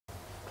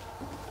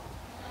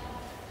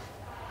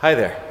Hi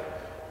there.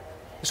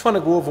 Just want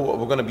to go over what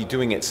we're going to be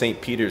doing at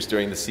St. Peter's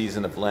during the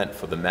season of Lent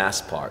for the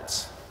Mass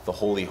parts. The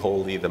Holy,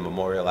 Holy, the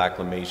Memorial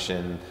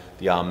Acclamation,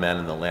 the Amen,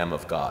 and the Lamb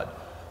of God.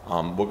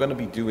 We're going to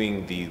be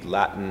doing the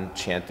Latin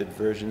chanted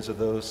versions of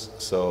those.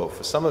 So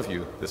for some of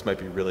you, this might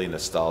be really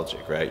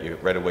nostalgic,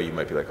 right? Right away you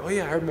might be like, oh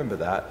yeah, I remember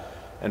that.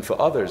 And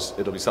for others,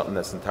 it'll be something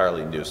that's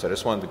entirely new. So I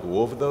just wanted to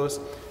go over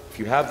those. If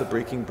you have the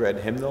Breaking Bread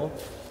hymnal,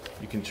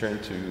 you can turn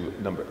to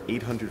number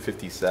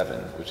 857,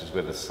 which is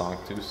where the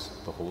Sanctus,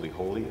 the Holy,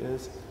 Holy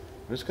is.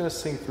 I'm just going to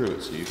sing through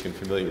it so you can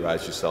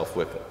familiarize yourself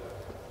with it.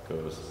 It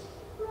goes,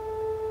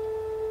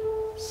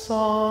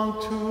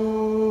 Sanctus,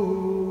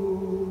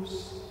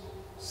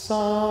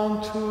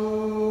 Sanctus,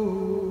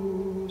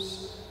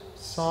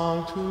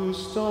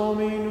 Sanctus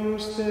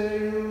Dominus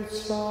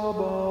Deus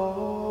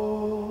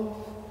Sabaoth,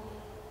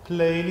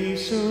 pleni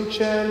sunt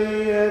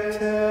celi et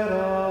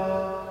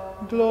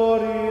terra,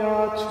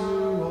 gloria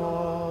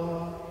tua,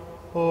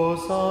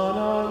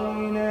 Hosanna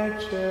in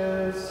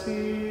excelsis,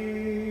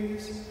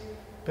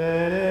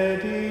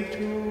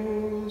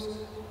 benedictus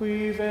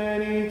qui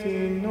venit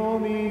in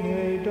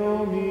nomine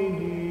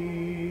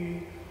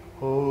Domini,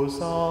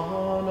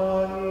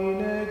 Hosanna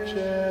in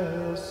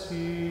excelsis.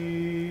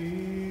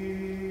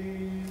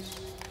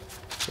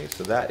 Okay,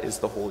 so that is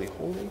the Holy,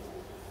 Holy.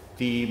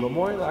 The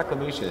Memorial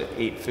Acclamation at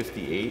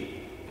 8:58,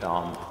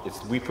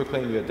 it's we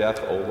proclaim your death,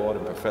 O Lord,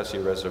 and profess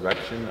your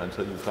resurrection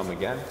until you come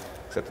again,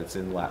 except it's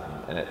in Latin.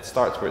 And it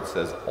starts where it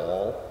says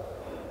all.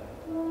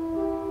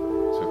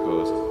 So it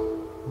goes,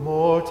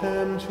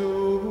 Mortem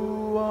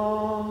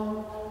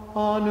tuam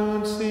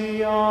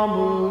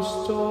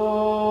annunciamus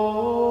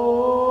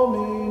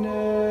Domine,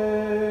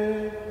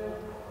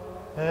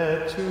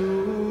 et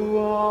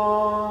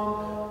tuam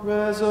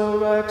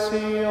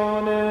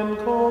resurrectionem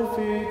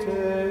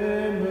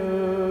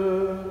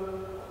confitemur,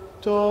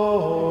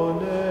 done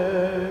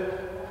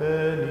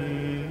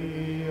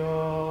venias.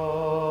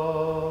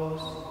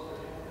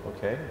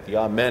 Okay, the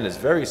Amen is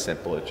very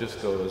simple. It just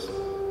goes,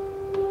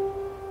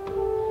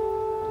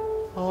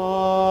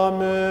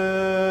 Amen.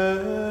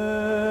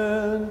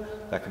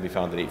 That can be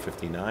found at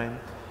 8:59.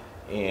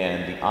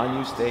 And the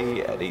Agnus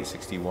Dei at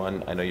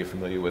 8:61, I know you're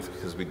familiar with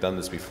because we've done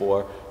this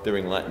before.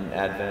 During Lenten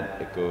Advent,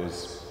 it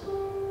goes,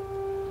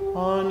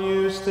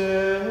 Agnus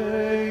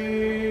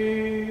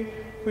Dei,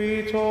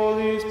 qui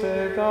tollis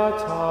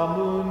peccata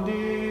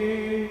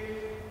mundi,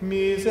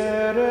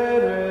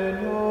 miserere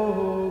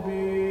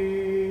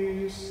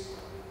nobis.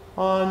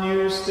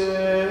 Agnus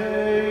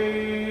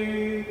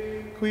Dei,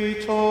 qui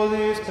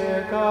tollis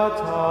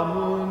peccata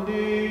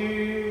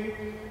mundi,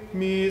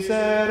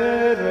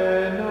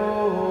 miserere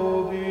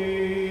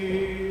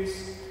nobis.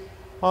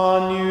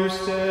 Agnus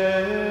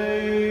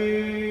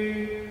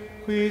Dei,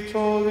 qui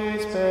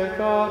tollis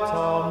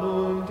peccata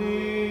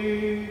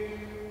mundi,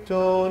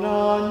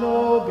 dona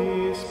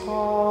nobis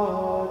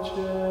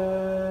pacem.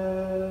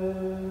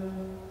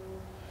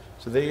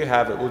 So there you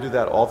have it. We'll do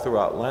that all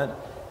throughout Lent.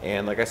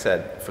 And like I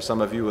said, for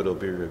some of you it'll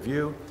be a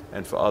review,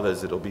 and for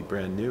others it'll be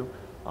brand new.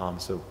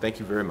 So thank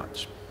you very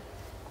much.